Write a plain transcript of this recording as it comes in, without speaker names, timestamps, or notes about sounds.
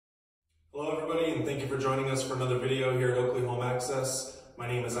Hello everybody, and thank you for joining us for another video here at Oakley Home Access. My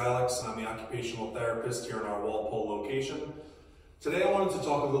name is Alex, and I'm the occupational therapist here in our Walpole location. Today I wanted to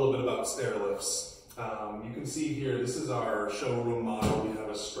talk a little bit about stair lifts. You can see here, this is our showroom model. We have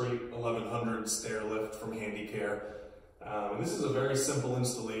a straight 1100 stair lift from Handicare. This is a very simple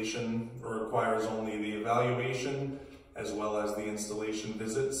installation. It requires only the evaluation as well as the installation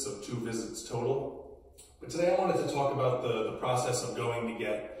visits, so 2 visits total. But today I wanted to talk about the process of going to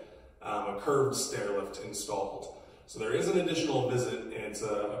get a curved stair lift installed. So there is an additional visit, and it's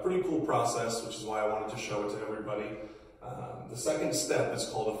a pretty cool process, which is why I wanted to show it to everybody. The second step is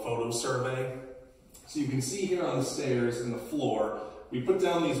called a photo survey. So you can see here on the stairs and the floor, we put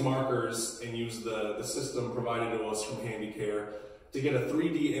down these markers and use the system provided to us from Handicare to get a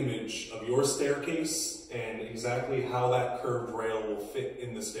 3D image of your staircase and exactly how that curved rail will fit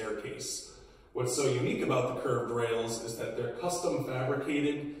in the staircase. What's so unique about the curved rails is that they're custom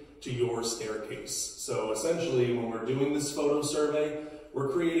fabricated to your staircase. So essentially, when we're doing this photo survey, we're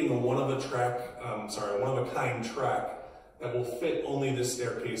creating a one-of-a-kind track that will fit only this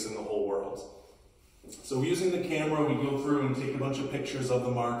staircase in the whole world. So using the camera, we go through and take a bunch of pictures of the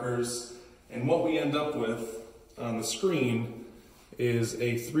markers, and what we end up with on the screen is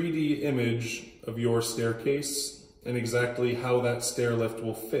a 3D image of your staircase and exactly how that stair lift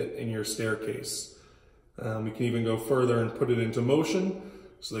will fit in your staircase. We can even go further and put it into motion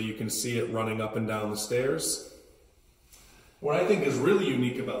so that you can see it running up and down the stairs. What I think is really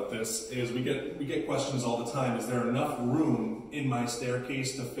unique about this is we get questions all the time: is there enough room in my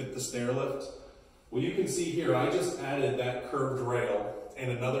staircase to fit the stair lift? Well, you can see here, I just added that curved rail and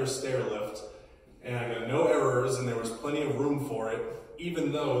another stair lift, and I got no errors, and there was plenty of room for it,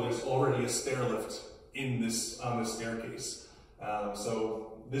 even though there's already a stair lift on this staircase.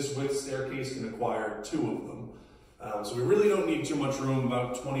 So this width staircase can acquire 2 of them. So we really don't need too much room.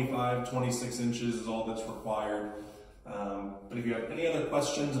 About 25, 26 inches is all that's required. But if you have any other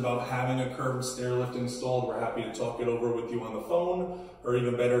questions about having a curved stair lift installed, we're happy to talk it over with you on the phone, or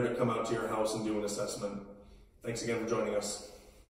even better, to come out to your house and do an assessment. Thanks again for joining us.